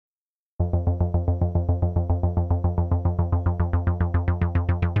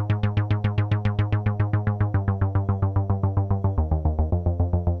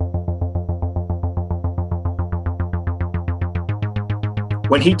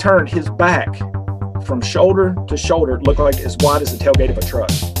When he turned his back from shoulder to shoulder, it looked like as wide as the tailgate of a truck.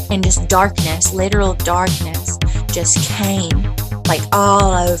 And just darkness, literal darkness, just came like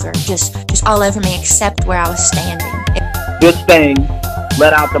all over, just all over me except where I was standing. This thing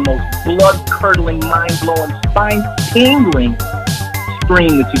let out the most blood-curdling, mind-blowing, spine-tingling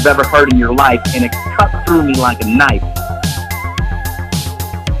scream that you've ever heard in your life, and it cut through me like a knife.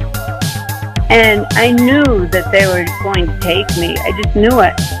 And I knew that they were going to take me. I just knew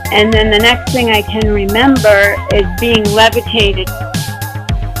it. And then the next thing I can remember is being levitated.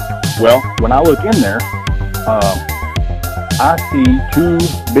 Well, when I look in there, I see two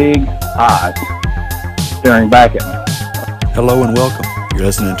big eyes staring back at me. Hello and welcome. You're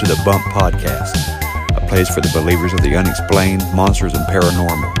listening to the Bump Podcast, a place for the believers of the unexplained, monsters, and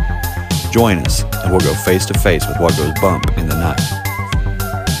paranormal. Join us, and we'll go face to face with what goes bump in the night.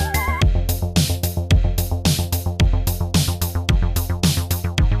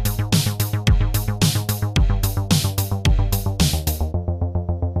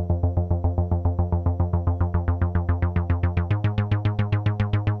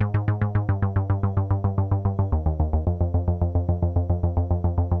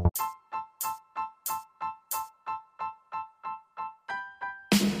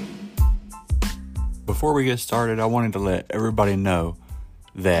 Before we get started, I wanted to let everybody know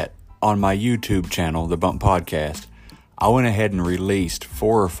that on my YouTube channel, the Bump Podcast, I went ahead and released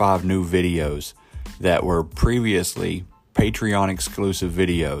 4 or 5 new videos that were previously Patreon exclusive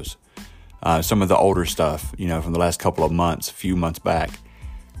videos. Some of the older stuff, from the last couple of months, a few months back.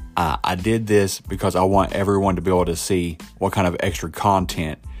 I did this because I want everyone to be able to see what kind of extra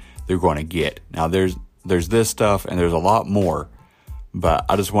content they're going to get. Now, there's this stuff and there's a lot more. But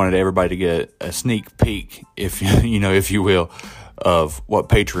I just wanted everybody to get a sneak peek, if you will, of what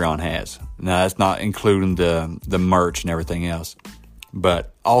Patreon has. Now, that's not including the merch and everything else.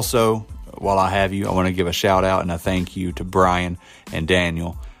 But also, while I have you, I want to give a shout out and a thank you to Brian and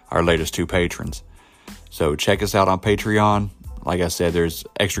Daniel, our latest 2 patrons. So check us out on Patreon. Like I said, there's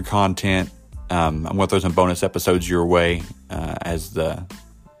extra content. I'm going to throw some bonus episodes your way as I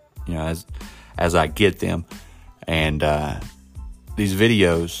get them. And these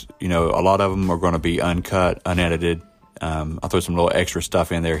videos, a lot of them are going to be uncut, unedited. I'll throw some little extra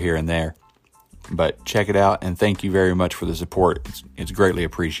stuff in there here and there. But check it out, and thank you very much for the support. It's greatly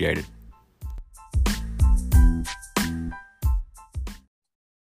appreciated.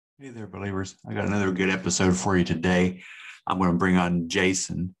 Hey there, believers. I got another good episode for you today. I'm going to bring on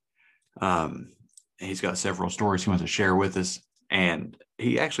Jason. He's got several stories he wants to share with us, and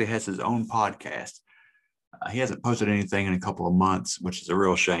he actually has his own podcast. He hasn't posted anything in a couple of months, which is a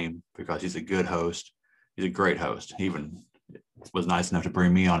real shame because he's a good host. He's a great host. He even was nice enough to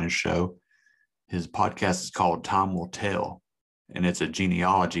bring me on his show. His podcast is called Time Will Tell, and it's a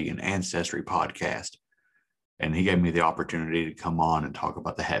genealogy and ancestry podcast. And he gave me the opportunity to come on and talk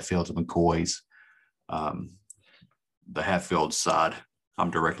about the Hatfields and McCoys, the Hatfield side I'm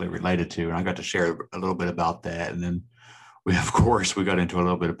directly related to, and I got to share a little bit about that. And then we got into a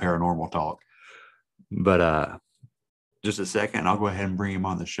little bit of paranormal talk. But just a second, I'll go ahead and bring him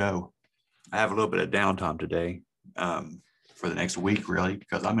on the show. I have a little bit of downtime today for the next week, really,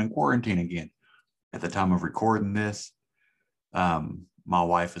 because I'm in quarantine again. At the time of recording this, my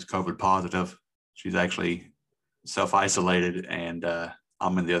wife is COVID positive. She's actually self-isolated, and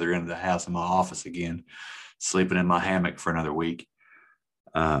I'm in the other end of the house in my office again, sleeping in my hammock for another week.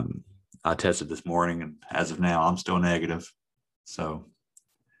 I tested this morning, and as of now, I'm still negative.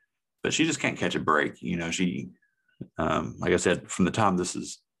 But she just can't catch a break. She, like I said, from the time this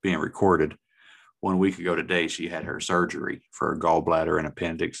is being recorded, 1 week ago today, she had her surgery for her gallbladder and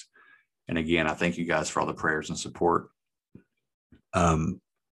appendix. And again, I thank you guys for all the prayers and support. When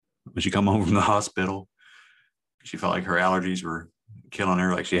she come home from the hospital, she felt like her allergies were killing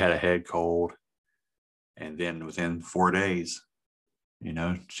her, like she had a head cold. And then within 4 days,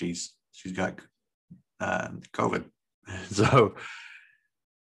 she's got COVID. So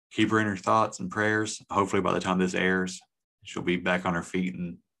keep her in her thoughts and prayers. Hopefully by the time this airs, she'll be back on her feet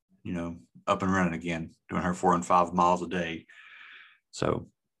and, up and running again, doing her 4 and 5 miles a day. So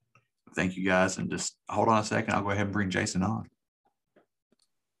thank you guys. And just hold on a second. I'll go ahead and bring Jason on.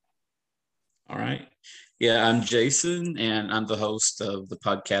 All right. Yeah, I'm Jason, and I'm the host of the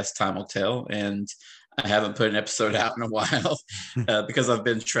podcast Time Will Tell. And I haven't put an episode out in a while because I've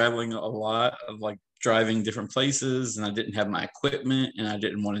been traveling a lot of driving different places, and I didn't have my equipment, and I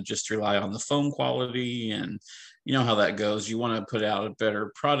didn't want to just rely on the phone quality, and you know how that goes. You want to put out a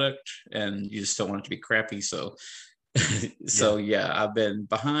better product, and you just don't want it to be crappy. So I've been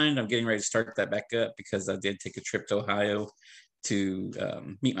behind. I'm getting ready to start that back up because I did take a trip to Ohio to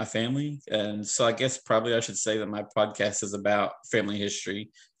meet my family. And so I guess probably I should say that my podcast is about family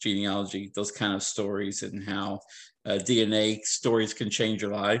history, genealogy, those kind of stories, and how DNA stories can change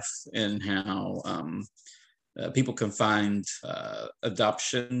your life, and how people can find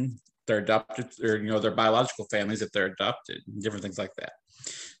adoption, their adopted, or their biological families if they're adopted, different things like that.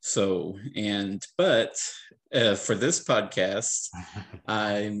 So, but for this podcast,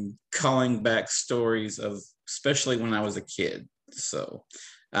 I'm calling back stories of, especially when I was a kid. So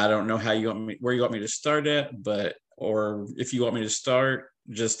I don't know where you want me to start at, or if you want me to start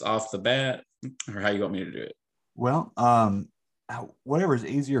just off the bat, or how you want me to do it. Well, whatever is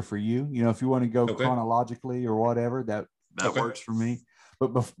easier for you. If you want to go chronologically or whatever, that works for me.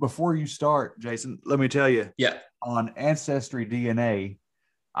 But before you start, Jason, let me tell you. Yeah. On Ancestry DNA,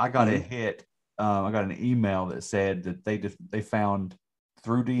 I got a hit. I got an email that said that they found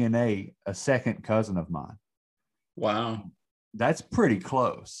through DNA a second cousin of mine. Wow. That's pretty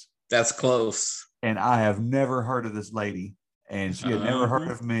close. That's close. And I have never heard of this lady, and she had never heard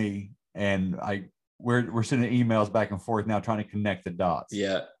of me. And we're sending emails back and forth now, trying to connect the dots.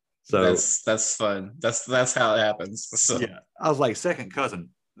 Yeah. So that's fun. That's how it happens. So yeah, I was like, second cousin.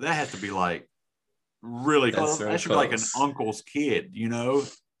 That has to be like really close. That should be like an uncle's kid,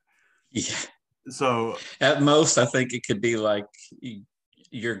 Yeah. So at most, I think it could be like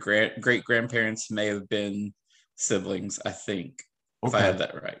your great grandparents may have been siblings. I think, if I had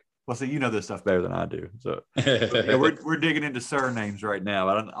that right. Well, see, this stuff better than I do. So yeah, we're digging into surnames right now.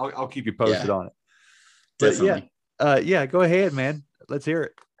 I'll keep you posted on it. Definitely. Yeah, go ahead, man. Let's hear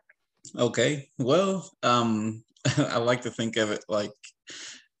it. Okay. Well, I like to think of it like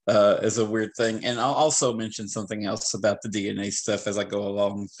as a weird thing. And I'll also mention something else about the DNA stuff as I go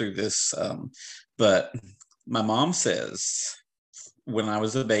along through this. But my mom says when I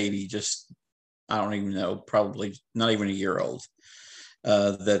was a baby, I don't even know, probably not even a year old,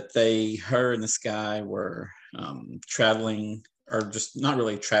 that her and this guy were traveling, or just not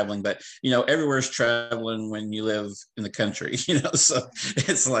really traveling, but everywhere's traveling when you live in the country, so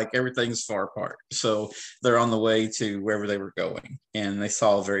it's like everything's far apart. So they're on the way to wherever they were going, and they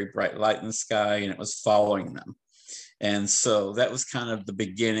saw a very bright light in the sky, and it was following them. And so that was kind of the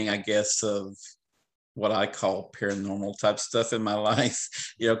beginning, I guess, of what I call paranormal type stuff in my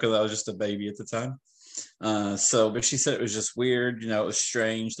life, because I was just a baby at the time. But she said it was just weird, it was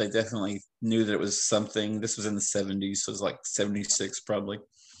strange. They definitely knew that it was something. This was in the 70s, so it was like 76 probably.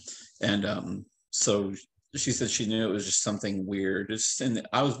 And so she said she knew it was just something weird.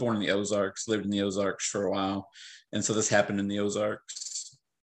 I was born in the Ozarks, lived in the Ozarks for a while, and so this happened in the Ozarks,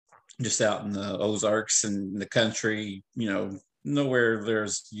 just out in the Ozarks and the country, nowhere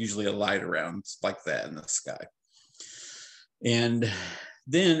there's usually a light around like that in the sky. And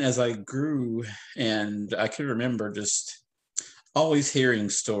then as I grew, and I could remember just always hearing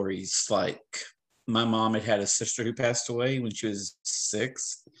stories, like my mom had a sister who passed away when she was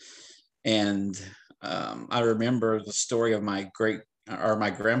 6. And I remember the story of my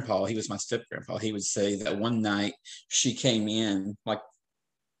grandpa. He was my step grandpa. He would say that one night she came in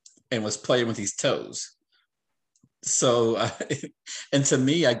and was playing with his toes. So, and to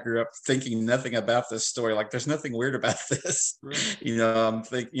me, I grew up thinking nothing about this story. Like, there's nothing weird about this. Right. I'm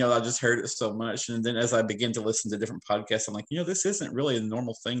thinking, I just heard it so much. And then as I begin to listen to different podcasts, I'm like, this isn't really a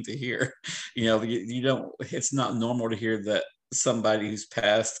normal thing to hear. It's not normal to hear that somebody who's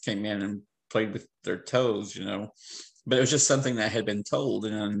passed came in and played with their toes, but it was just something that had been told.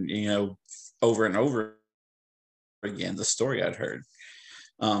 And, over and over again, the story I'd heard.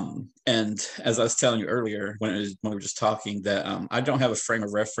 And as I was telling you earlier, when we were just talking, that I don't have a frame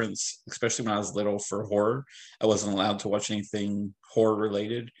of reference, especially when I was little, for horror. I wasn't allowed to watch anything horror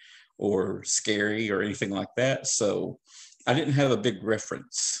related or scary or anything like that. So I didn't have a big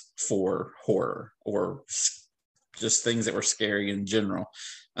reference for horror or just things that were scary in general.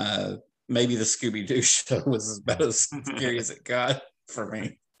 Maybe the Scooby-Doo show was about as scary as it got for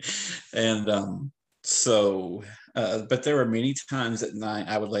me. And but there were many times at night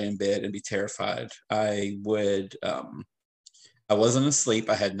I would lay in bed and be terrified. I wasn't asleep.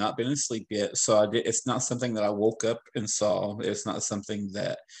 I had not been asleep yet. So it's not something that I woke up and saw. It's not something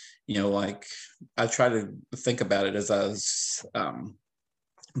that, I try to think about it as I was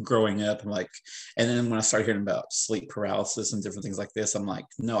growing up, and then when I started hearing about sleep paralysis and different things like this, I'm like,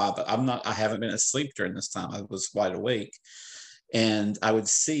 no, I haven't been asleep during this time. I was wide awake. And I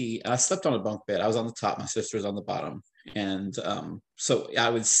slept on a bunk bed. I was on the top, my sister was on the bottom. And so I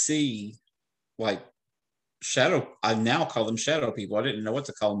would see shadow, I now call them shadow people. I didn't know what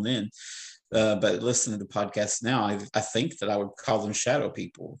to call them then. But listening to the podcast now, I think that I would call them shadow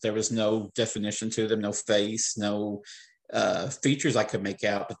people. There was no definition to them, no face, no features I could make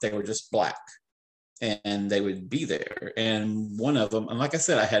out, but they were just black. And they would be there. And one of them, and like I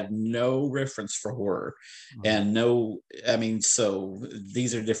said, I had no reference for horror, and so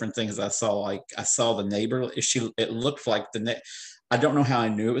these are different things I saw. Like I saw the neighbor. It looked like I don't know how I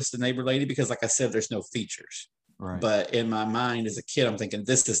knew it was the neighbor lady, because like I said, there's no features. Right. But in my mind as a kid, I'm thinking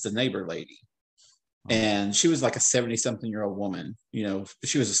this is the neighbor lady. And she was like a 70-something-year-old woman.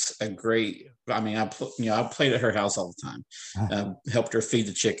 She was a great. I mean, I played at her house all the time, helped her feed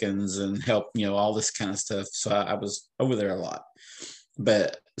the chickens and helped, all this kind of stuff. So I was over there a lot.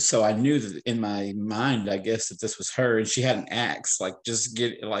 But so I knew that in my mind, I guess, that this was her, and she had an axe.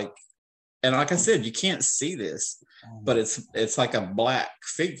 And like I said, you can't see this, but it's like a black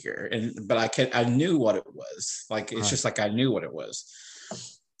figure, but I knew what it was. Like it's just like I knew what it was.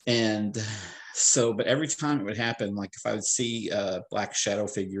 And so, but every time it would happen, like if I would see a black shadow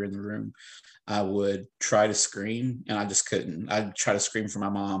figure in the room, I would try to scream, and I just couldn't. I'd try to scream for my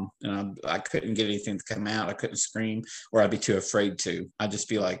mom, and I couldn't get anything to come out. I couldn't scream, or I'd be too afraid to. I'd just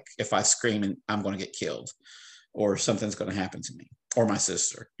be like, if I scream, and I'm going to get killed, or something's going to happen to me, or my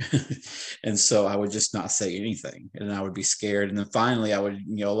sister. And so I would just not say anything, and I would be scared. And then finally I would,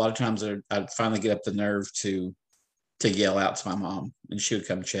 a lot of times I'd finally get up the nerve to yell out to my mom, and she would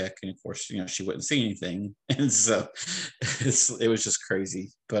come check. And of course, she wouldn't see anything. And so it was just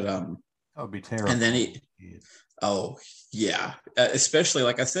crazy. But, that would be terrible. And then especially,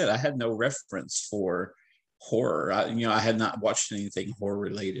 like I said, I had no reference for horror. I had not watched anything horror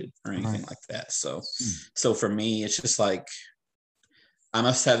related or anything like that. So for me, it's just like, I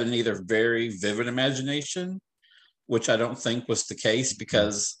must have an either very vivid imagination, which I don't think was the case,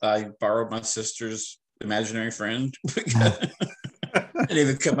 because I borrowed my sister's imaginary friend. I didn't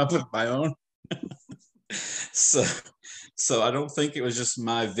even come up with my own. So I don't think it was just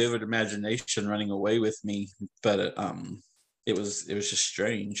my vivid imagination running away with me, but it was just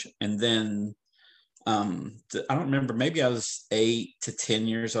strange. And then I don't remember, maybe I was 8 to 10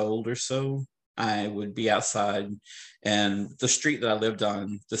 years old or so. I would be outside, and the street that I lived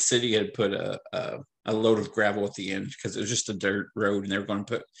on, the city had put a load of gravel at the end, because it was just a dirt road, and they were going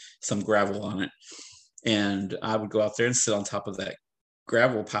to put some gravel on it. And I would go out there and sit on top of that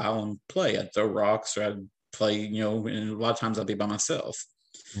gravel pile and play. I'd throw rocks, or I'd play, and a lot of times I'd be by myself.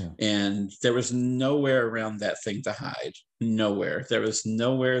 Yeah. And there was nowhere around that thing to hide. Nowhere. There was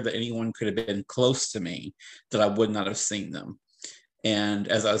nowhere that anyone could have been close to me that I would not have seen them. And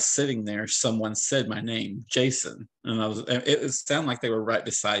as I was sitting there, someone said my name, Jason. And it sounded like they were right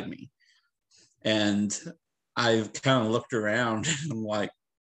beside me. And I kind of looked around, and I'm like,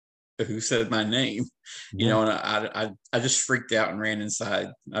 who said my name? And I just freaked out and ran inside.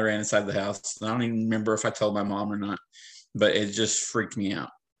 I ran inside the house. I don't even remember if I told my mom or not, but it just freaked me out.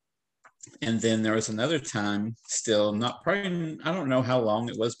 And then there was another time, still I don't know how long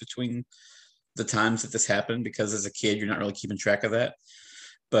it was between the times that this happened, because as a kid, you're not really keeping track of that.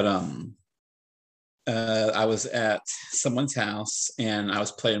 But I was at someone's house, and I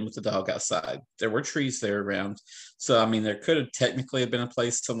was playing with the dog outside. There were trees there around. So, I mean, there could have technically been a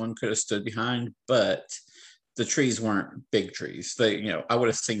place someone could have stood behind, but the trees weren't big trees. I would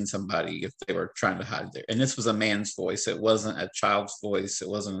have seen somebody if they were trying to hide there. And this was a man's voice. It wasn't a child's voice. It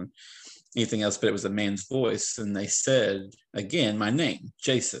wasn't anything else, but it was a man's voice. And they said, again, my name,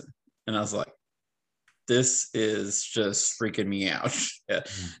 Jason. And I was like, this is just freaking me out.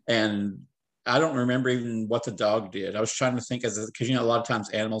 And I don't remember even what the dog did. I was trying to think, because a lot of times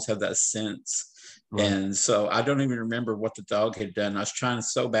animals have that sense. Right. And so I don't even remember what the dog had done. I was trying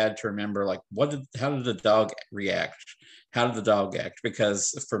so bad to remember, like, how did the dog react? How did the dog act?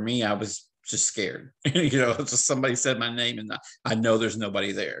 Because for me, I was just scared. Just somebody said my name, and I know there's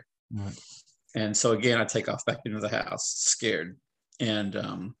nobody there. Right. And so again, I take off back into the house, scared. And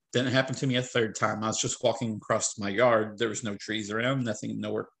then it happened to me a third time. I was just walking across my yard. There was no trees around,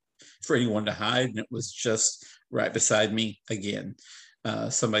 nowhere for anyone to hide. And it was just right beside me again.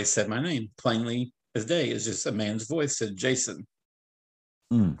 Somebody said my name plainly as day. It's just a man's voice said, Jason.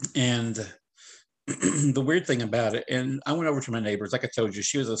 And the weird thing about it, and I went over to my neighbors, like I told you,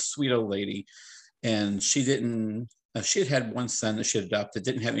 she was a sweet old lady, and she had one son that she had adopted,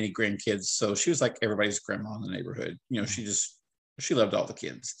 didn't have any grandkids. So she was like everybody's grandma in the neighborhood. She loved all the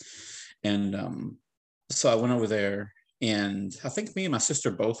kids. And so I went over there, and I think me and my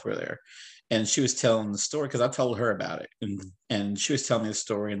sister both were there. And she was telling the story, because I told her about it. And she was telling me the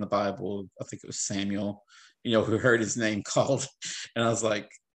story in the Bible. I think it was Samuel, who heard his name called. And I was like,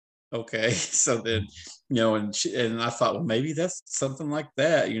 okay. So then, and I thought, well, maybe that's something like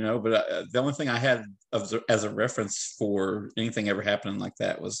that, but the only thing I had as a reference for anything ever happening like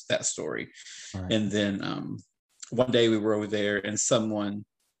that was that story. Right. And then one day we were over there and someone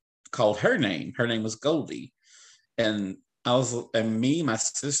called her name. Her name was Goldie. And me, my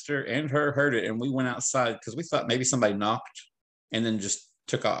sister, and her heard it. And we went outside because we thought maybe somebody knocked and then just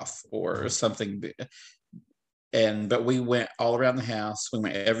took off or something. But we went all around the house. We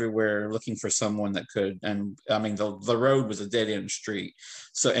went everywhere looking for someone that could. And I mean, the road was a dead end street.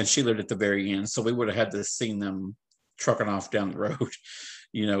 So, and she lived at the very end. So we would have had to seen them trucking off down the road,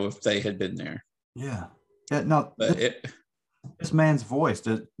 if they had been there. Yeah. Yeah. No, but this man's voice,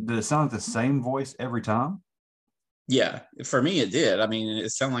 did it sound like the same voice every time? Yeah. For me, it did. I mean, it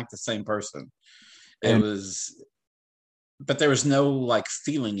sounded like the same person. But there was no like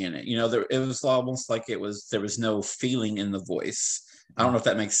feeling in it. It was almost like there was no feeling in the voice. I don't know if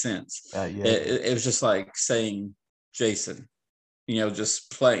that makes sense. Yeah. It was just like saying Jason,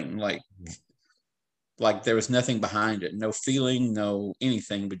 just plain like there was nothing behind it, no feeling, no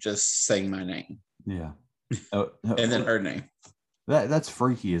anything, but just saying my name. Yeah. And then her name. That's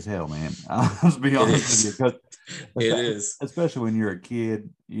freaky as hell, man. I'll be honest with you, because it is, especially when you're a kid.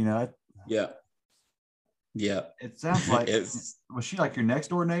 Yeah. It sounds like was she like your next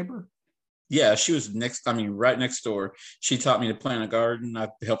door neighbor? Yeah, she was right next door. She taught me to plant a garden. I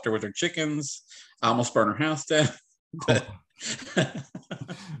helped her with her chickens. I almost burned her house down.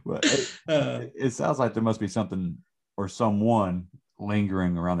 Well, it sounds like there must be something or someone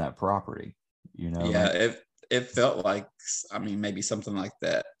lingering around that property. Yeah, it felt like, maybe something like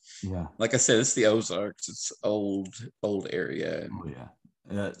that. Yeah, like I said, it's the Ozarks. It's old area. Oh yeah,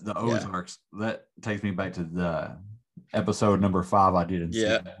 the Ozarks. Yeah. That takes me back to the episode number 5 I did in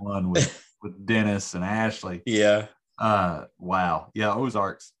season 1 with Dennis and Ashley. Yeah. Wow. Yeah,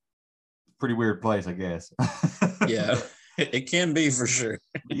 Ozarks. Pretty weird place, I guess. Yeah, it can be for sure.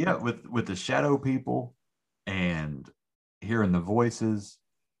 Yeah, with the shadow people and hearing the voices.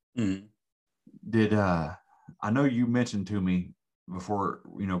 Mm-hmm. Did I know you mentioned to me before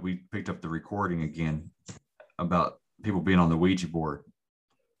we picked up the recording again about people being on the Ouija board.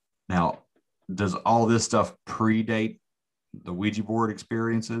 Now, does all this stuff predate the Ouija board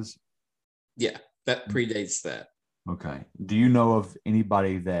experiences? Yeah, that predates that. Okay. Do you know of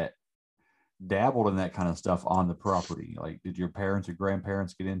anybody that dabbled in that kind of stuff on the property? Like, did your parents or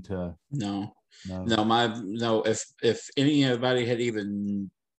grandparents get into? No. If anybody had even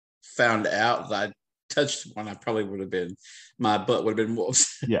found out that I touched one, I probably would have been, my butt would have been whooped.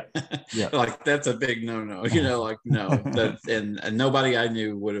 Yeah. Like that's a big no. No, and nobody I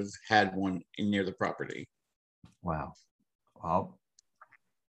knew would have had one near the property. Wow. Well,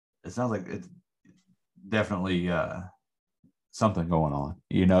 it sounds like it's definitely something going on.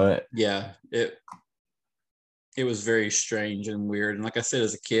 Yeah. It was very strange and weird, and like I said,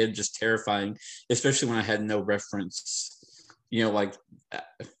 as a kid, just terrifying, especially when I had no reference.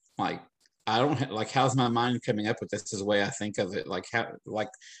 Like I don't have, like, how's my mind coming up with this is the way I think of it.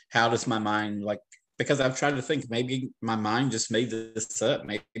 How does my mind, because I've tried to think, maybe my mind just made this up.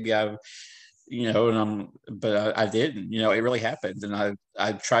 Maybe I've, but I didn't, it really happened. And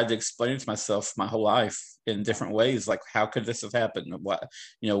I tried to explain it to myself my whole life in different ways. Like, how could this have happened? What,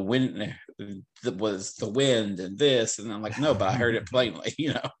 when was the wind and this, and I'm like, no, but I heard it plainly,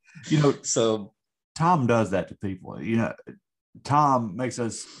 so Tom does that to people. Tom makes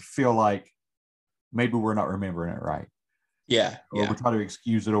us feel like maybe we're not remembering it right. Yeah. Or we try to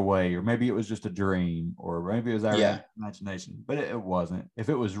excuse it away, or maybe it was just a dream, or maybe it was our imagination, but it wasn't. If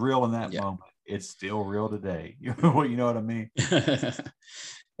it was real in that moment, it's still real today. You know what I mean?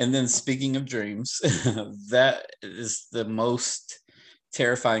 And then, speaking of dreams, that is the most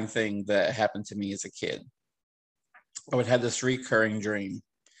terrifying thing that happened to me as a kid. I would have this recurring dream.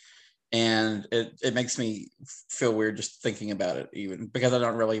 And it makes me feel weird just thinking about it, even because I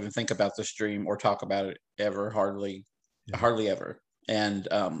don't really even think about this dream or talk about it ever, hardly ever. And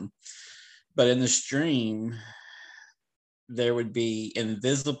but in this dream, there would be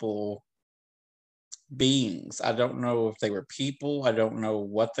invisible beings. I don't know if they were people. I don't know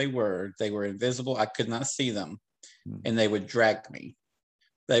what they were. They were invisible. I could not see them, and they would drag me.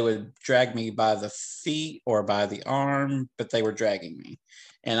 They would drag me by the feet or by the arm, but they were dragging me.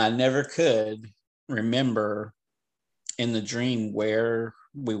 And I never could remember in the dream where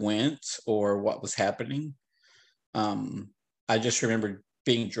we went or what was happening. I just remember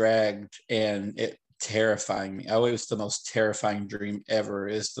being dragged and it terrifying me. Oh, it was the most terrifying dream ever.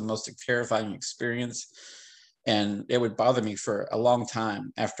 It's the most terrifying experience. And it would bother me for a long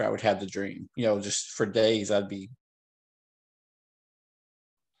time after I would have the dream. Just for days, I'd be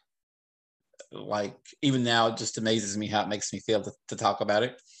like, even now it just amazes me how it makes me feel to talk about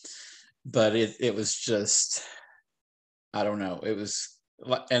it. But it was just, I don't know, it was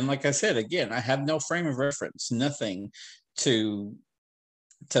and like I said, again, I have no frame of reference, nothing to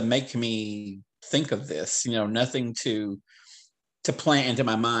make me think of this, nothing to plant into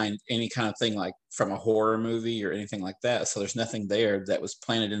my mind any kind of thing like from a horror movie or anything like that. So there's nothing there that was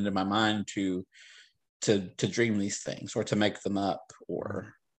planted into my mind to dream these things or to make them up,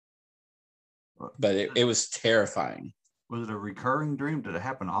 but it was terrifying. Was it a recurring dream? Did it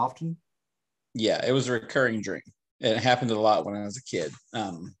happen often? Yeah, it was a recurring dream. It happened a lot when I was a kid.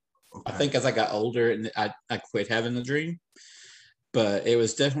 I think as I got older, and I quit having the dream, but it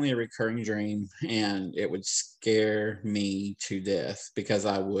was definitely a recurring dream, and it would scare me to death because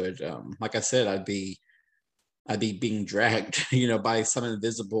I would, like I said, I'd be being dragged, by some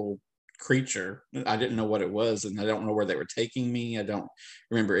invisible creature. I didn't know what it was, and I don't know where they were taking me. I don't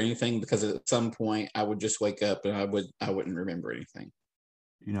remember anything because at some point I would just wake up and I wouldn't remember anything.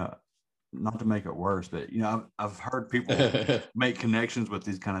 Not to make it worse, but I've heard people make connections with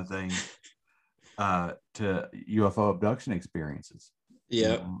these kind of things to UFO abduction experiences.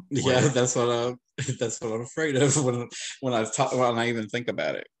 Yeah, that's what I'm afraid of when I even think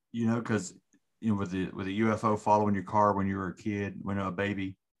about it. Because with the UFO following your car when you were a kid, when you were a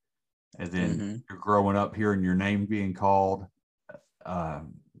baby, and then you're growing up hearing your name being called,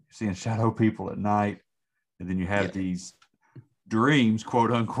 seeing shadow people at night, and then you have these dreams,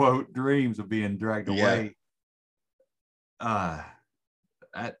 quote unquote dreams, of being dragged away. I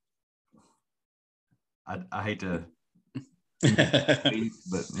hate to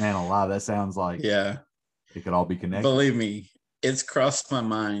but man alive, that sounds like it could all be connected. Believe me, it's crossed my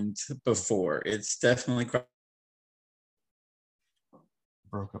mind before. It's definitely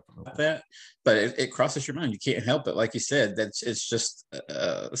broke up a little bit. That, but it crosses your mind. You can't help it. Like you said, it's just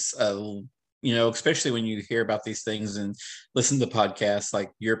especially when you hear about these things and listen to podcasts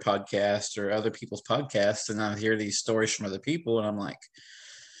like your podcast or other people's podcasts, and I hear these stories from other people, and I'm like,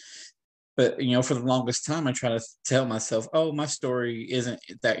 but for the longest time, I try to tell myself, oh, my story isn't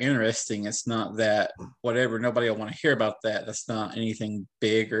that interesting. It's not that whatever. Nobody will want to hear about that. That's not anything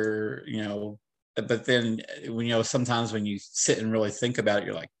big or, but then sometimes when you sit and really think about it,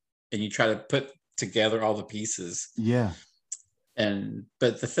 you're like, and you try to put together all the pieces. Yeah.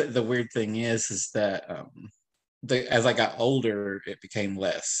 But the weird thing is that as I got older, it became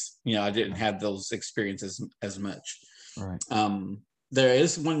less. I didn't have those experiences as much. Right. There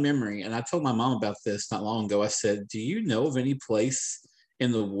is one memory, and I told my mom about this not long ago. I said, do you know of any place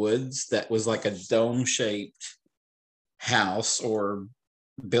in the woods that was like a dome-shaped house or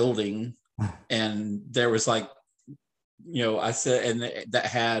building, and there was like, I said, and that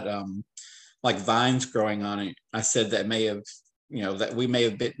had like vines growing on it. I said that may have, that we may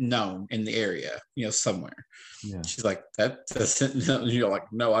have been known in the area, somewhere. Yeah. She's like, that doesn't, like,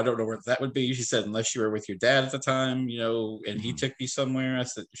 no, I don't know where that would be. She said, unless you were with your dad at the time, and he took you somewhere.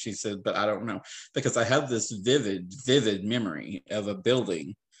 She said, but I don't know, because I have this vivid memory of a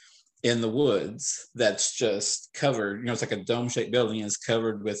building in the woods that's just covered, it's like a dome-shaped building, is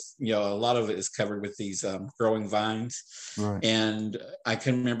covered with, a lot of it is covered with these growing vines. Right. And I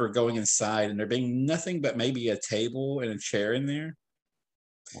can remember going inside and there being nothing but maybe a table and a chair in there.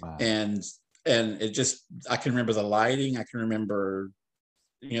 Wow. And it just, I can remember the lighting. I can remember,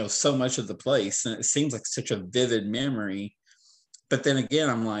 so much of the place. And it seems like such a vivid memory. But then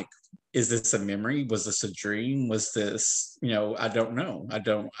again, I'm like, is this a memory? Was this a dream? Was this, I don't know.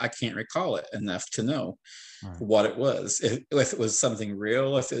 I can't recall it enough to know what it was. If it was something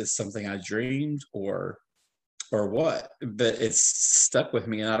real, if it was something I dreamed or what, but it's stuck with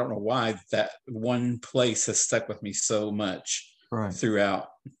me. And I don't know why that one place has stuck with me so much throughout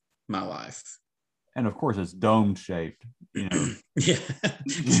my life. And of course it's dome shaped, Yeah.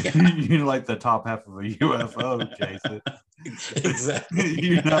 Like the top half of a UFO, Jason.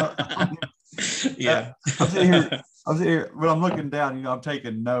 Exactly. Yeah. I'm sitting here, when I'm looking down, I'm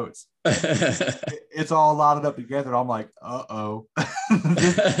taking notes. It's all knotted up together. And I'm like, uh-oh.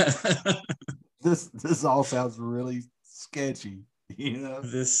 This all sounds really sketchy,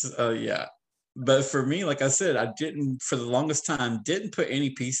 Yeah. But for me, like I said, I didn't, for the longest time, didn't put any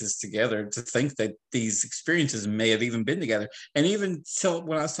pieces together to think that these experiences may have even been together. And even till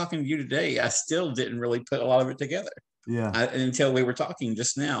when I was talking to you today, I still didn't really put a lot of it together. Yeah. Until we were talking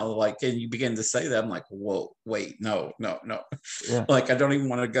just now, and you begin to say that, I'm like, whoa, wait, no. Yeah. Like, I don't even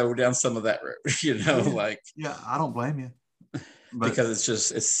want to go down some of that road, Yeah, I don't blame you. Because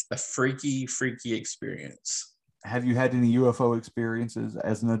it's a freaky experience. Have you had any UFO experiences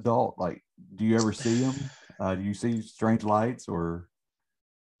as an adult? Like, do you ever see them? Do you see strange lights or?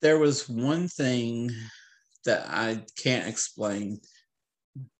 There was one thing that I can't explain.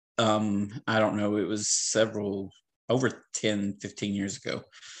 I don't know. It was over 10, 15 years ago.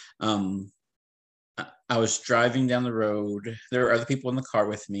 I was driving down the road. There were other people in the car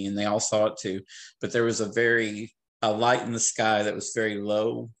with me, and they all saw it too. But there was a light in the sky that was very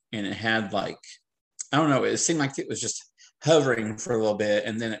low, and it had like, I don't know, it seemed like it was just hovering for a little bit,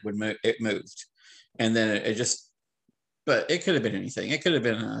 and then it moved. And then it just, but it could have been anything. It could have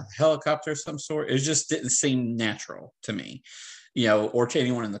been a helicopter of some sort. It just didn't seem natural to me, or to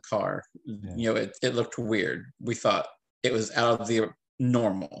anyone in the car. Yeah. It looked weird. We thought it was out of the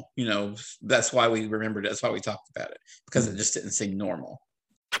normal. That's why we remembered it. That's why we talked about it, because it just didn't seem normal.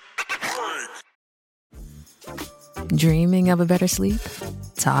 Dreaming of a better sleep?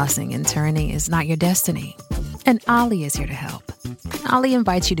 Tossing and turning is not your destiny. And Ollie is here to help. Ollie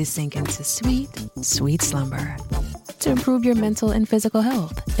invites you to sink into sweet, sweet slumber to improve your mental and physical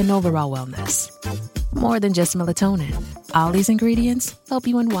health and overall wellness. More than just melatonin, Ollie's ingredients help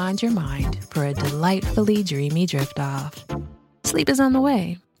you unwind your mind for a delightfully dreamy drift off. Sleep is on the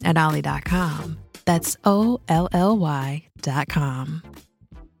way at Ollie.com. That's OLLY.com.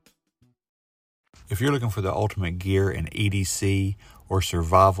 If you're looking for the ultimate gear in EDC or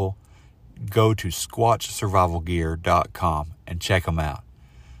survival, go to squatchsurvivalgear.com and check them out.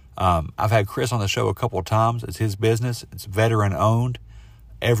 I've had Chris on the show a couple of times. It's his business. It's veteran owned.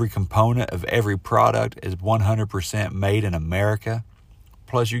 Every component of every product is 100% made in America.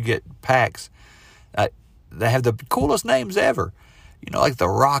 Plus you get packs that have the coolest names ever. Like the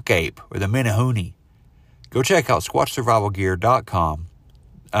Rock Ape or the Minahoonie. Go check out squatchsurvivalgear.com.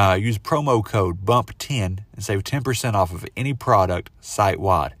 Use promo code BUMP10 and save 10% off of any product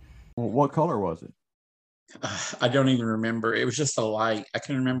site-wide. Well, what color was it? I don't even remember. It was just a light. I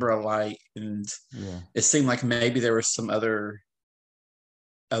can remember a light, and it seemed like maybe there was some other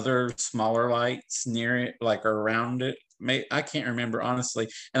smaller lights near it, like around it. I can't remember, honestly,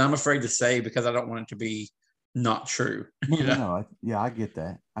 and I'm afraid to say because I don't want it to be not true. No, I get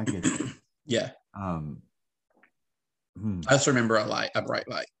that. Yeah. I just remember a bright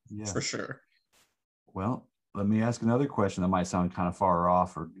light, for sure. Well, let me ask another question that might sound kind of far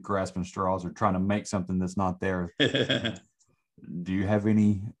off or grasping straws or trying to make something that's not there. Do you have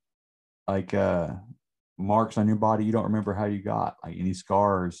any marks on your body you don't remember how you got, like any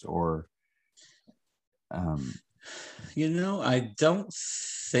scars or I don't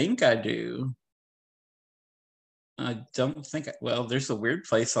think I do. There's a weird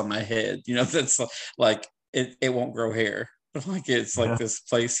place on my head, that's like it won't grow hair. Like it's like this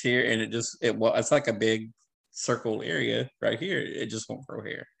place here, and it's like a big circle area right here. It just won't grow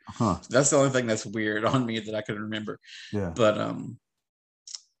hair. So that's the only thing that's weird on me that I can remember. Yeah. But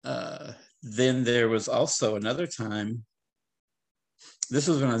then there was also another time. This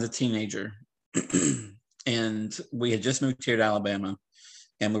was when I was a teenager, and we had just moved here to Alabama,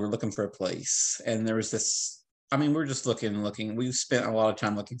 and we were looking for a place. And there was this. We were just looking. We spent a lot of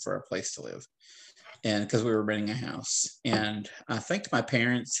time looking for a place to live. And because we were renting a house, and I think my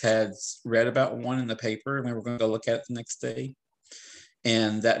parents had read about one in the paper, and we were going to go look at it the next day.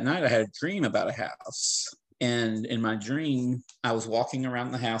 And that night I had a dream about a house. And in my dream, I was walking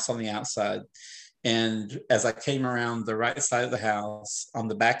around the house on the outside. And as I came around the right side of the house, on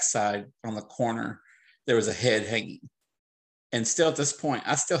the back side, on the corner, there was a head hanging. And still at this point,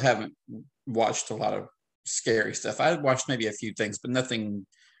 I still haven't watched a lot of scary stuff. I had watched maybe a few things, but nothing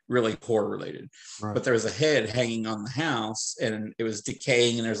really horror related. Right. But there was a head hanging on the house, and it was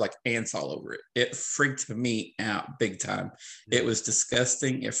decaying, and there's like ants all over it. It freaked me out big time. It was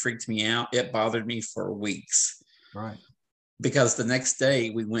disgusting. It freaked me out. It bothered me for weeks. Right. Because the next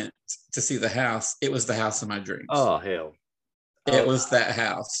day we went to see the house. It was the house of my dreams. Oh, hell. It was that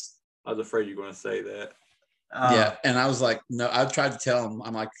house. I was afraid you were going to say that. Yeah. And I was like, no, I tried to tell him,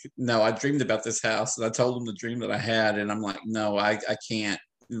 I'm like, no, I dreamed about this house. And I told him the dream that I had. And I'm like, no, I can't.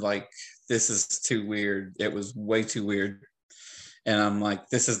 Like, this is too weird. It was way too weird. And I'm like,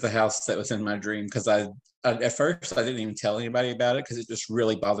 this is the house that was in my dream. Because I at first I didn't even tell anybody about it because it just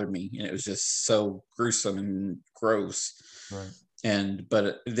really bothered me, and it was just so gruesome and gross. Right.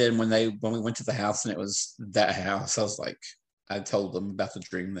 But then when we went to the house and it was that house, I was like, I told them about the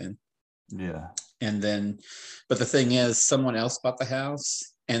dream then. Yeah. And then, but the thing is, someone else bought the house,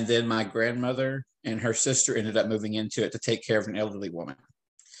 and then my grandmother and her sister ended up moving into it to take care of an elderly woman.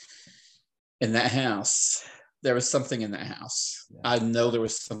 In that house, there was something in that house. Yeah. I know there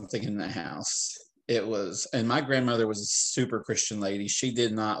was something in that house. It was, and my grandmother was a super Christian lady. She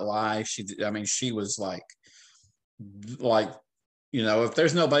did not lie. She was like, if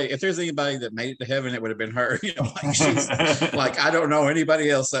there's anybody that made it to heaven, it would have been her. Like she's like, I don't know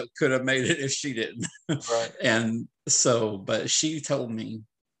anybody else that could have made it if she didn't. Right. And so, but she told me,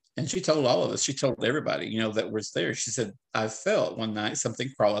 And she told all of us, she told everybody, you know, that was there. She said, I felt one night something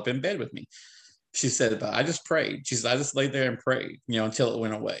crawl up in bed with me. She said, but I just prayed. She said, I just laid there and prayed, you know, until it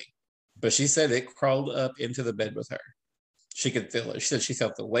went away. But she said it crawled up into the bed with her. She could feel it. She said she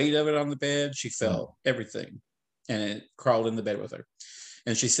felt the weight of it on the bed. She felt everything. And it crawled in the bed with her.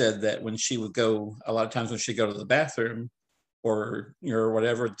 And she said that when she would go, a lot of times when she'd go to the bathroom or, you know, or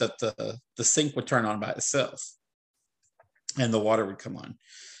whatever, that the sink would turn on by itself and the water would come on.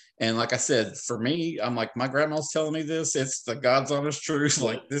 And like I said, for me, I'm like, my grandma's telling me this. It's the God's honest truth.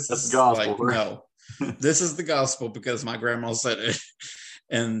 Like, this That's is gospel, like, right? no, this is the gospel because my grandma said it.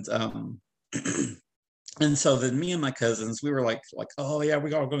 And and so then me and my cousins, we were like, oh yeah,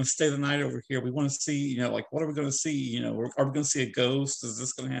 we are going to stay the night over here. We want to see, you know, like, what are we going to see? You know, are we going to see a ghost? Is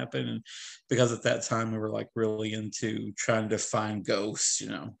this going to happen? And because at that time we were like really into trying to find ghosts, you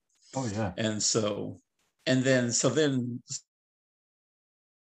know. Oh yeah. And so then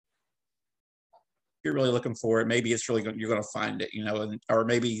you're really looking for it. Maybe it's really you're going to find it, you know, and or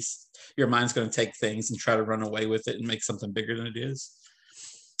maybe your mind's going to take things and try to run away with it and make something bigger than it is.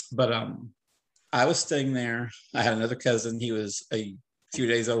 But I was staying there. I had another cousin. He was a few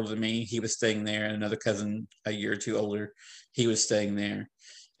days older than me. He was staying there. And another cousin, a year or two older, he was staying there.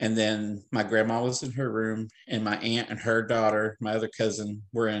 And then my grandma was in her room, and my aunt and her daughter, my other cousin,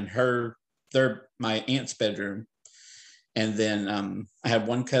 were in my aunt's bedroom. And then I had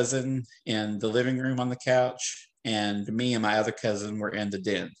one cousin in the living room on the couch, and me and my other cousin were in the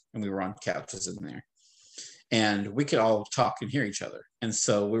den, and we were on couches in there. And we could all talk and hear each other. And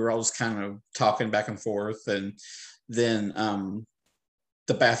so we were all just kind of talking back and forth. And then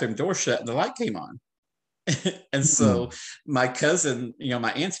the bathroom door shut and the light came on. And so my cousin, you know,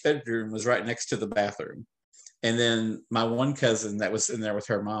 my aunt's bedroom was right next to the bathroom. And then my one cousin that was in there with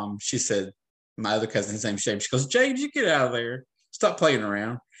her mom, she said, my other cousin, his name's James, she goes, James, you get out of there. Stop playing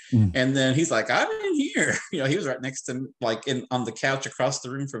around. And then he's like, I'm in here. You know, he was right next to me, like on the couch across the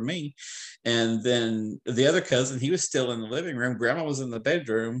room from me. And then the other cousin, he was still in the living room. Grandma was in the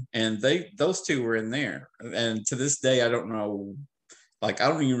bedroom, and those two were in there. And to this day, I don't know. Like, I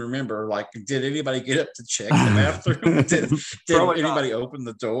don't even remember, like, did anybody get up to check the bathroom? did anybody open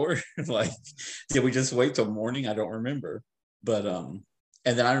the door? Like, did we just wait till morning? I don't remember. But,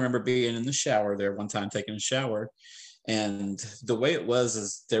 and then I remember being in the shower there one time, taking a shower. And the way it was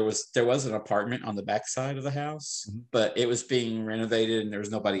is there was an apartment on the back side of the house, but it was being renovated and there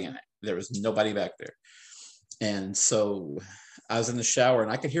was nobody in it. There was nobody back there. And so I was in the shower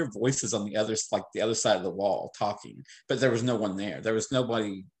and I could hear voices on the other side of the wall talking, but there was no one there. There was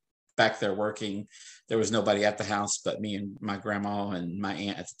nobody back there working. There was nobody at the house but me and my grandma and my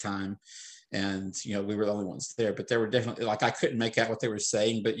aunt at the time. And, you know, we were the only ones there, but there were definitely, like, I couldn't make out what they were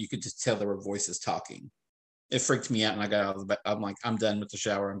saying, but you could just tell there were voices talking. It freaked me out, and I got out of the bed. I'm like, I'm done with the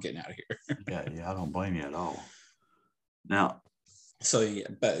shower. I'm getting out of here. Yeah, I don't blame you at all. Now, so yeah,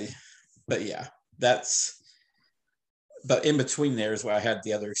 but yeah, but in between there is where I had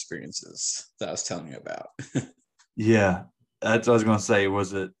the other experiences that I was telling you about. Yeah, that's what I was going to say.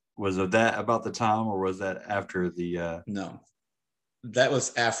 Was it that about the time, or was that after the? No, that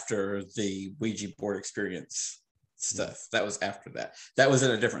was after the Ouija board experience stuff. That was after that. That was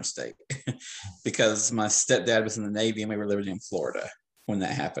in a different state because my stepdad was in the Navy and we were living in Florida when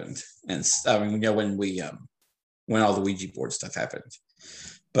that happened. And I mean, you know, when all the Ouija board stuff happened.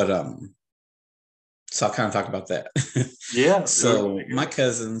 But so I'll kind of talk about that. Yeah. So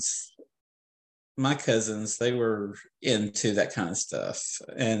my cousins, they were into that kind of stuff,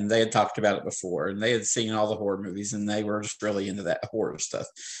 and they had talked about it before, and they had seen all the horror movies, and they were just really into that horror stuff.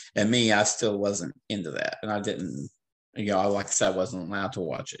 And me, I still wasn't into that, and I didn't, you know, like I said, I wasn't allowed to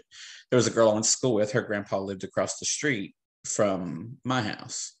watch it. There was a girl I went to school with. Her grandpa lived across the street from my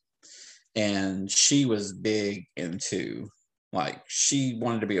house, and she was big into, like, she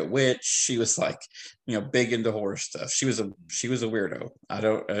wanted to be a witch. She was like, you know, big into horror stuff. She was a weirdo.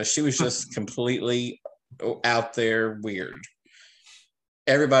 She was just completely out there weird.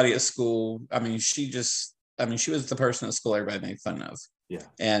 Everybody at school, she was the person at school everybody made fun of. Yeah.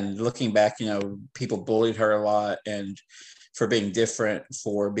 And looking back, you know, people bullied her a lot, and for being different,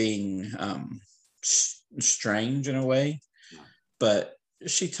 for being strange in a way. But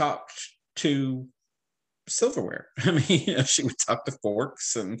she talked to silverware. I mean, you know, she would talk to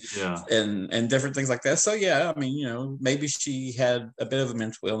forks and different things like that. So yeah, I mean, you know, maybe she had a bit of a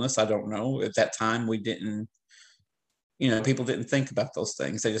mental illness. I don't know. At that time, we didn't, you know, people didn't think about those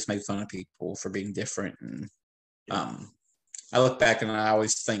things. They just made fun of people for being different. And I look back and I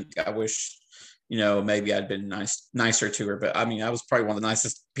always think, I wish, you know, maybe I'd been nicer to her. But I mean, I was probably one of the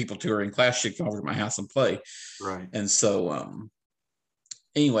nicest people to her in class. She'd come over to my house and play. Right. And so,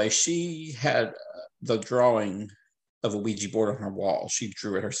 anyway, she had the drawing of a Ouija board on her wall. She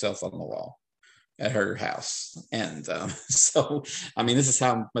drew it herself on the wall at her house. And so, I mean, this is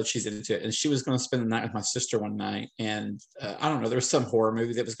how much she's into it. And she was going to spend the night with my sister one night. And I don't know, there was some horror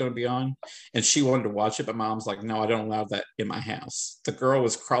movie that was going to be on. And she wanted to watch it. But mom's like, no, I don't allow that in my house. The girl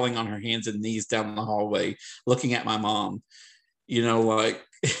was crawling on her hands and knees down the hallway, looking at my mom, you know, like...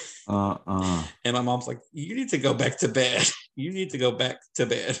 And my mom's like, you need to go back to bed. You need to go back to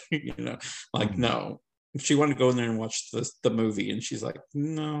bed. You know, like, no. She wanted to go in there and watch the movie. And she's like,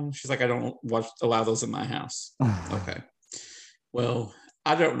 no. She's like, I don't allow those in my house. Okay. Well,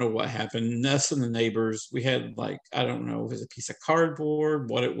 I don't know what happened. Us and the neighbors, we had like, I don't know, it was a piece of cardboard,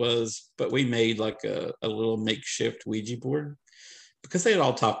 what it was, but we made like a little makeshift Ouija board because they had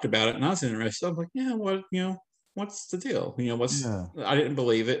all talked about it. And I was interested. I'm like, yeah, what, you know, what's the deal? You know, I didn't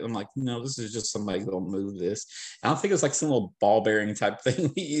believe it. I'm like, no, this is just somebody gonna move this. I don't think it was like some little ball bearing type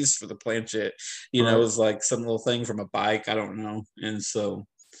thing we used for the planchette. You know, it was like some little thing from a bike. I don't know. And so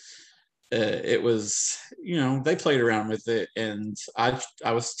it was, you know, they played around with it, and I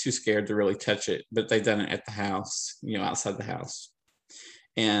was too scared to really touch it. But they done it at the house, you know, outside the house.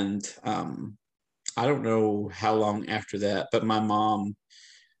 And I don't know how long after that, but my mom.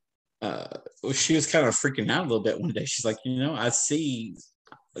 She was kind of freaking out a little bit one day. She's like, you know, I see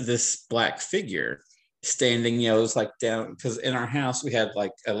this black figure standing, you know, it was like down, because in our house we had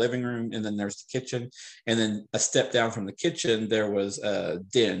like a living room, and then there's the kitchen, and then a step down from the kitchen there was a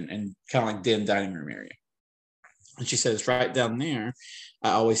den, and kind of like den dining room area. And she says, right down there,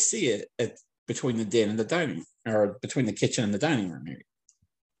 I always see it between the den and the dining, or between the kitchen and the dining room area.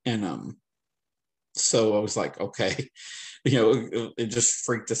 And so I was like, okay. You know, it just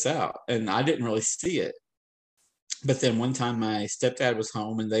freaked us out, and I didn't really see it. But then one time my stepdad was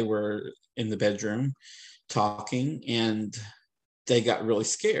home, and they were in the bedroom talking, and they got really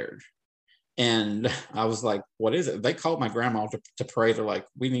scared. And I was like, what is it? They called my grandma to pray. They're like,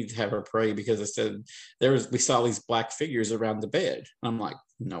 we need to have her pray, because they said we saw these black figures around the bed. And I'm like,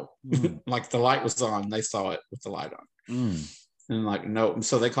 no. Like the light was on. They saw it with the light on. And like, no. And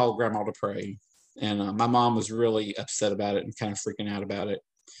so they called grandma to pray. And my mom was really upset about it and kind of freaking out about it.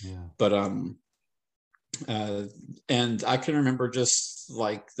 Yeah. But and I can remember just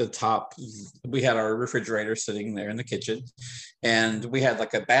like the top, we had our refrigerator sitting there in the kitchen, and we had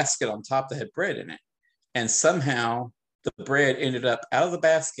like a basket on top that had bread in it. And somehow the bread ended up out of the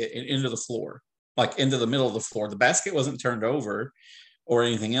basket and into the floor, like into the middle of the floor. The basket wasn't turned over or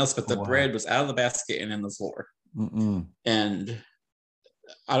anything else, but the bread was out of the basket and in the floor. And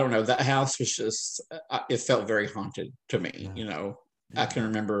I don't know, that house was just, it felt very haunted to me, you know. I can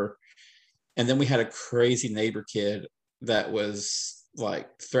remember. And then we had a crazy neighbor kid that was like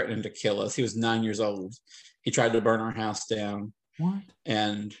threatening to kill us. He was 9 years old. He tried to burn our house down. What?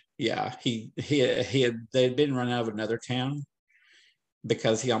 And yeah, they had been run out of another town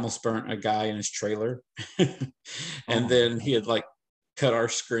because he almost burnt a guy in his trailer. And then he had like cut our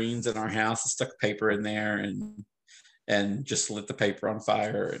screens in our house and stuck paper in there, and just lit the paper on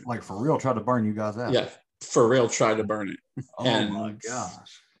fire. And, like for real, tried to burn you guys out. Yeah, for real, tried to burn it. Oh my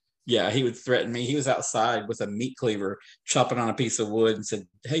gosh. Yeah, he would threaten me. He was outside with a meat cleaver chopping on a piece of wood and said,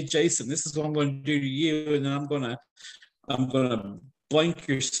 hey, Jason, this is what I'm going to do to you. And then I'm going to blank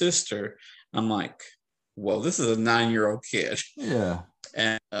your sister. I'm like, well, this is a 9-year-old kid. Yeah.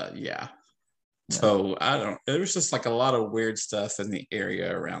 And yeah. So there was just like a lot of weird stuff in the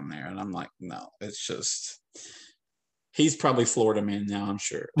area around there. And I'm like, no, it's just... He's probably Florida man now, I'm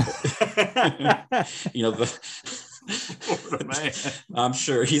sure. You know, Florida man. I'm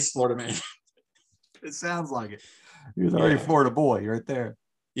sure he's Florida man. It sounds like it. He was already Florida boy right there.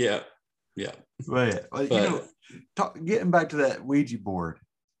 Yeah. Yeah. But you know, getting back to that Ouija board,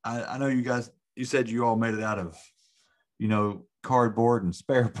 I know you said you all made it out of, you know, cardboard and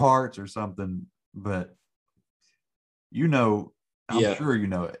spare parts or something, but you know, I'm sure you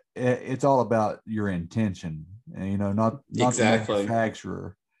know it's all about your intention, and you know, not exactly the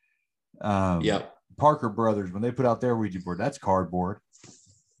manufacturer. Parker Brothers, when they put out their Ouija board, that's cardboard.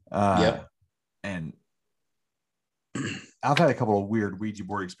 And I've had a couple of weird Ouija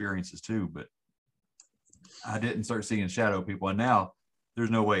board experiences too, but I didn't start seeing shadow people, and now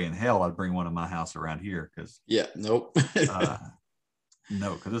there's no way in hell I'd bring one in my house around here because nope.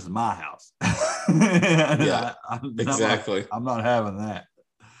 No, because this is my house. Exactly. I'm not having that.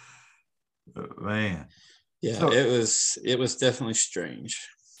 Man. Yeah, so, it was definitely strange.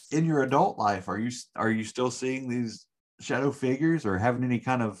 In your adult life, are you still seeing these shadow figures or having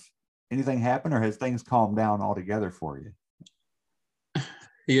anything happen, or has things calmed down altogether for you?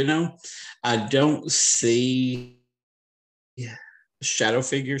 You know, I don't see shadow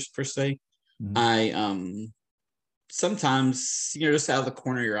figures per se. Mhm. I sometimes, just out of the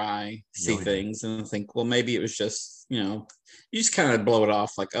corner of your eye, see Yeah. things and think, well, maybe it was just, you just kind of blow it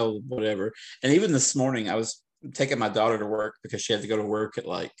off like, oh, whatever. And even this morning, I was taking my daughter to work because she had to go to work at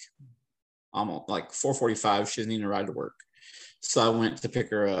like almost like 4:45. She didn't even ride to work. So I went to pick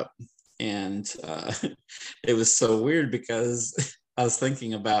her up, and it was so weird because I was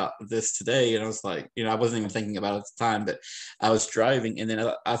thinking about this today, and I was like, I wasn't even thinking about it at the time, but I was driving, and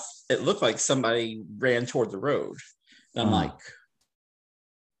then it looked like somebody ran toward the road. And I'm like,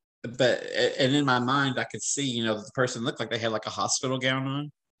 and in my mind, I could see, the person looked like they had like a hospital gown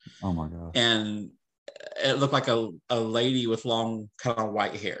on. Oh my gosh. And it looked like a lady with long kind of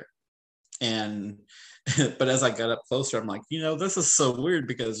white hair. And but as I got up closer, I'm like, this is so weird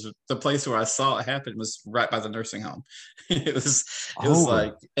because the place where I saw it happen was right by the nursing home. It was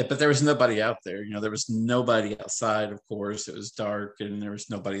like, but there was nobody out there. There was nobody outside. Of course, it was dark and there was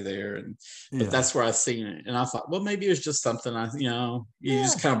nobody there. But that's where I seen it, and I thought, well, maybe it was just something. You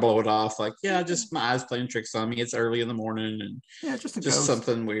just kind of blow it off, like, just my eyes playing tricks on me. It's early in the morning, and just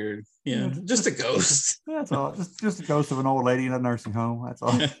something weird. Just a ghost. That's all. Just a ghost of an old lady in a nursing home. That's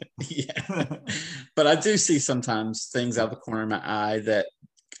all. Yeah. But I do see sometimes things out of the corner of my eye that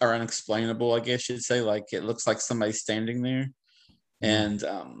are unexplainable, I guess you'd say. Like it looks like somebody's standing there. And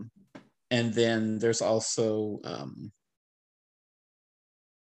then there's also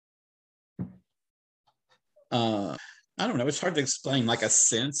I don't know, it's hard to explain, like a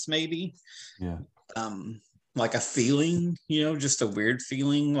sense maybe. Yeah. Like a feeling, just a weird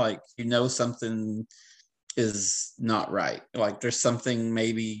feeling, like something is not right, like there's something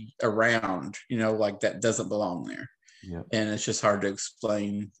maybe around, like that doesn't belong there. Yeah. And it's just hard to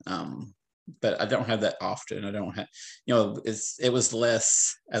explain. But I don't have that often. I don't have, it was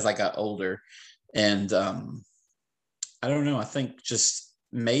less as I got older. And I don't know, I think just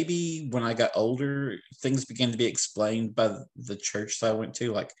maybe when I got older, things began to be explained by the church that I went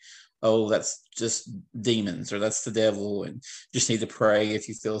to, like, oh, that's just demons, or that's the devil, and just need to pray if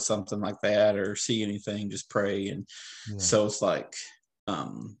you feel something like that or see anything, just pray. And so it's like,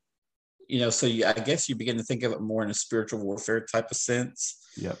 so I guess you begin to think of it more in a spiritual warfare type of sense.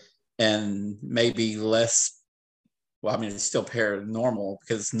 Yep. And maybe less, well, I mean, it's still paranormal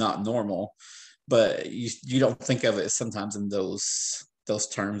because it's not normal, but you don't think of it sometimes in those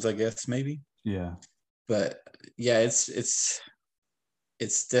terms, I guess, maybe. Yeah. But yeah, it's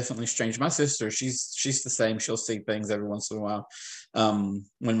definitely strange. My sister, she's the same. She'll see things every once in a while.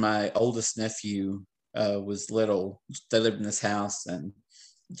 When my oldest nephew was little, they lived in this house, and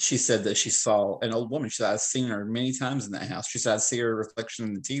she said that she saw an old woman. She said, I've seen her many times in that house. She said, I'd see her reflection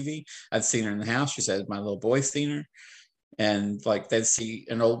in the TV. I'd seen her in the house. She said, my little boy's seen her. And like they'd see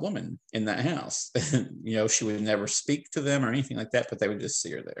an old woman in that house. She would never speak to them or anything like that, but they would just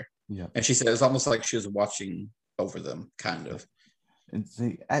see her there. Yeah. And she said it was almost like she was watching over them, kind of. And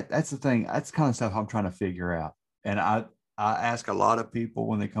see, that's the thing. That's kind of stuff I'm trying to figure out. And I ask a lot of people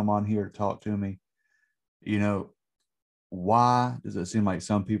when they come on here to talk to me, why does it seem like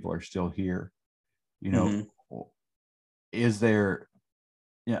some people are still here? Is there,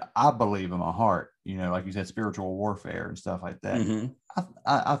 I believe in my heart, like you said, spiritual warfare and stuff like that. Mm-hmm.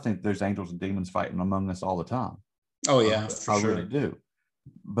 I think there's angels and demons fighting among us all the time. Oh yeah, I really do.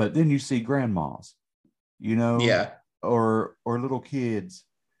 But then you see grandmas, yeah, or little kids,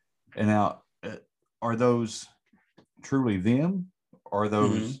 and now are those truly them? Are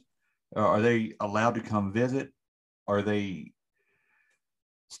those are they allowed to come visit? Are they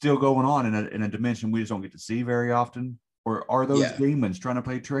still going on in a dimension we just don't get to see very often? Or are those demons trying to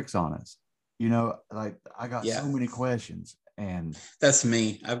play tricks on us? Like I got so many questions. And that's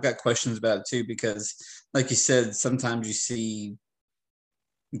me. I've got questions about it too, because like you said, sometimes you see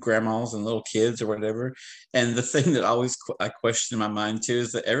grandmas and little kids or whatever. And the thing that I question in my mind too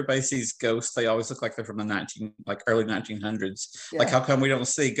is that everybody sees ghosts. They always look like they're from the early 1900s. Yeah. Like how come we don't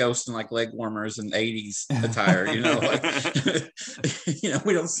see ghosts in like leg warmers and 80s attire?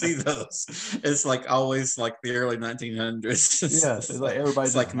 We don't see those. It's like always like the early 1900s. Yeah, it's like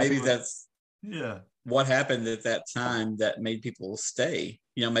everybody's like maybe that's yeah. What happened at that time that made people stay?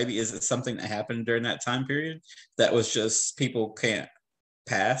 Maybe is it something that happened during that time period that was just people can't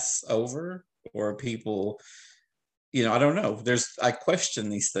pass over, or people, I don't know. I question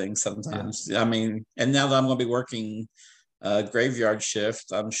these things sometimes. Yeah. I mean, and now that I'm going to be working graveyard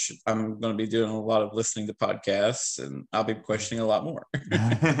shift, I'm going to be doing a lot of listening to podcasts, and I'll be questioning a lot more.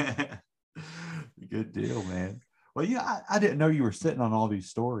 Good deal, man. Well, I didn't know you were sitting on all these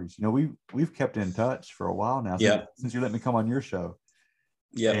stories. We've kept in touch for a while now since you let me come on your show.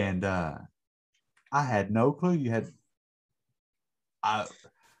 Yeah. And I had no clue you had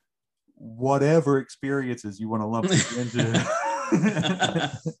whatever experiences you want to lump it into.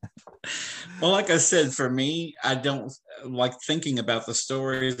 Well, like I said, for me, I don't like thinking about the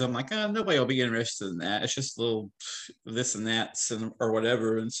stories. I'm like, oh, nobody will be interested in that. It's just a little this and that or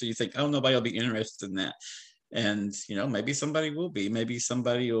whatever. And so you think, oh, nobody will be interested in that. And, maybe somebody will be. Maybe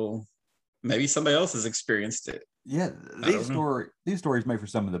somebody else has experienced it. Yeah, these stories make for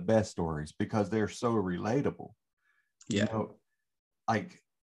some of the best stories because they're so relatable. Yeah. Like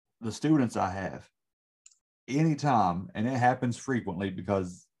the students I have, anytime, and it happens frequently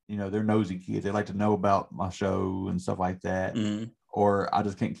because, they're nosy kids. They like to know about my show and stuff like that. Mm-hmm. Or I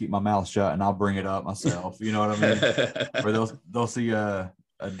just can't keep my mouth shut and I'll bring it up myself. You know what I mean? Or they'll see a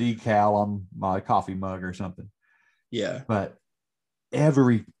decal on my coffee mug or something. Yeah. But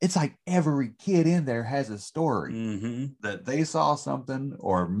it's like every kid in there has a story that they saw something,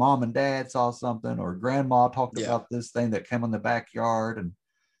 or mom and dad saw something, or grandma talked about this thing that came in the backyard, and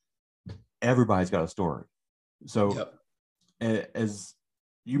everybody's got a story. So as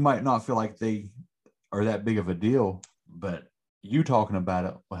you might not feel like they are that big of a deal, but you talking about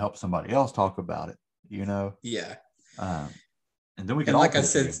it will help somebody else talk about it, Yeah. And then we can, and like I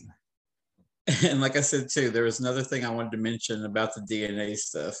said, and like I said too, there was another thing I wanted to mention about the DNA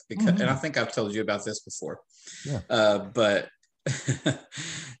stuff because, and I think I've told you about this before. Yeah. But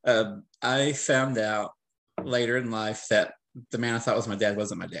I found out later in life that the man I thought was my dad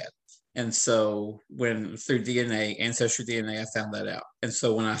wasn't my dad. And so through DNA, ancestry DNA, I found that out. And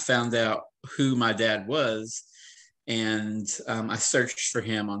so when I found out who my dad was, and I searched for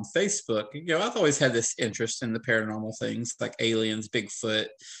him on Facebook, I've always had this interest in the paranormal things like aliens, Bigfoot,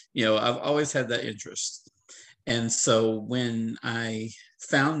 I've always had that interest. And so when I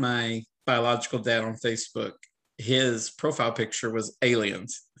found my biological dad on Facebook, his profile picture was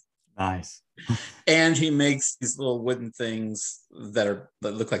aliens. Nice. And he makes these little wooden things that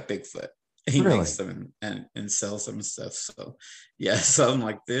look like Bigfoot. He makes them and sells them and stuff. So so I'm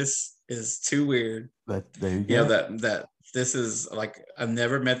like, this is too weird. But there you go. That this is like, I've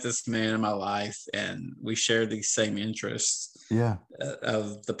never met this man in my life, and we share these same interests. Yeah.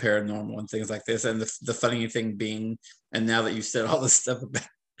 Of the paranormal and things like this. And the funny thing being, and now that you said all this stuff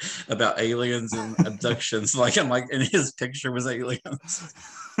about aliens and abductions, I'm like, and his picture was aliens.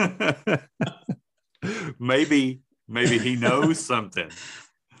 Maybe he knows something.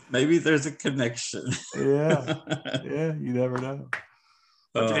 Maybe there's a connection. Yeah, you never know.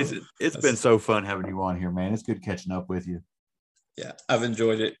 Jason, it's been so fun having you on here, man. It's good catching up with you. Yeah, I've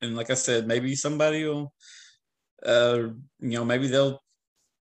enjoyed it. And like I said, maybe somebody will, maybe they'll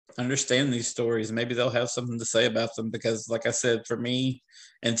understand these stories. Maybe they'll have something to say about them, because like I said, for me,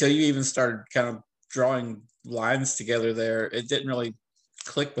 until you even started kind of drawing lines together there, it didn't really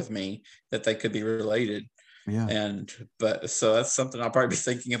click with me that they could be related. Yeah. So that's something I'll probably be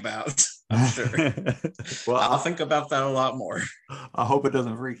thinking about. I'm sure. Well, I'll think about that a lot more. I hope it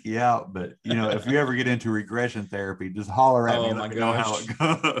doesn't freak you out, but if you ever get into regression therapy, just holler at me and let me know how it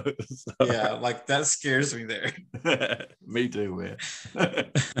goes. So. Yeah, like that scares me there. Me too, man.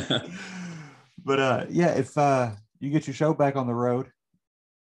 But if you get your show back on the road,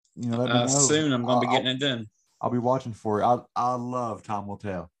 let me know. Soon. I'm gonna be getting it done. I'll be watching for it. I love Time Will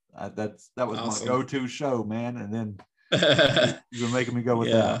Tell. That was awesome. My go-to show, man. And then you've been making me go with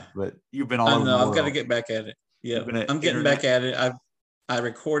that. But you've been all over the world. I've got to get back at it. Yeah, I'm getting back at it. I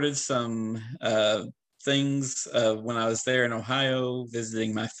recorded some things when I was there in Ohio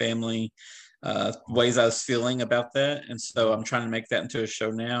visiting my family, ways I was feeling about that. And so I'm trying to make that into a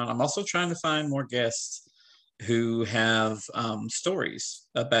show now. I'm also trying to find more guests who have stories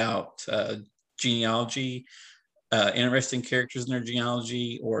about genealogy, interesting characters in their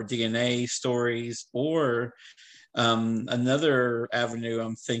genealogy, or DNA stories, or another avenue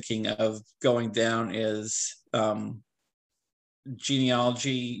I'm thinking of going down is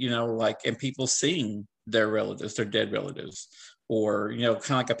genealogy, and people seeing their relatives, their dead relatives, or kind of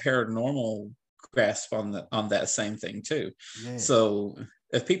like a paranormal grasp on that same thing too. Yeah. So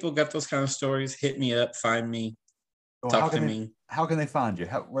if people got those kind of stories, hit me up, find me, talk to me. How can they find you?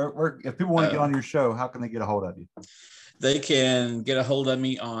 Where if people want to get on your show, how can they get a hold of you? They can get a hold of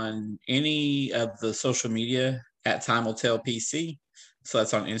me on any of the social media at Time Will Tell PC. So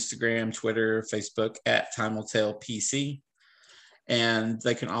that's on Instagram, Twitter, Facebook at Time Will Tell PC. And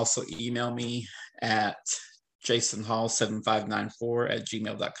they can also email me at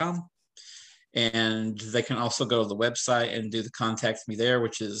jasonhall7594@gmail.com. And they can also go to the website and do the contact me there,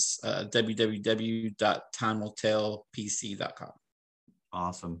 which is www.timewilltellpc.com.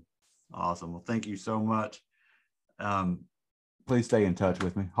 Awesome. Well, thank you so much. Please stay in touch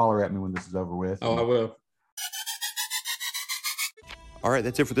with me. Holler at me when this is over with. Oh, I will. All right,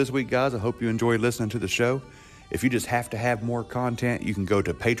 that's it for this week, guys. I hope you enjoyed listening to the show. If you just have to have more content, you can go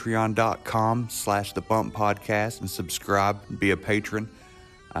to patreon.com/thebumppodcast and subscribe and be a patron.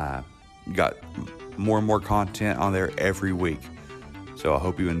 You got more and more content on there every week. So I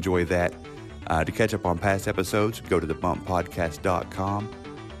hope you enjoy that. To catch up on past episodes, go to thebumppodcast.com,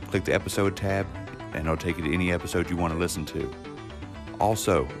 click the episode tab, and it'll take you to any episode you want to listen to.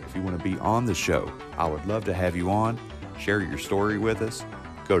 Also, if you want to be on the show, I would love to have you on. Share your story with us.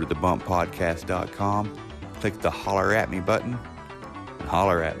 Go to thebumppodcast.com, click the holler at me button, and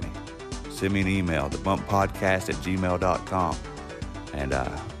holler at me. Send me an email, thebumppodcast@gmail.com, and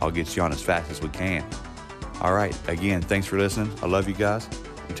I'll get you on as fast as we can. All right, again, thanks for listening. I love you guys.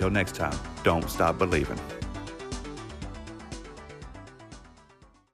 Until next time, don't stop believing.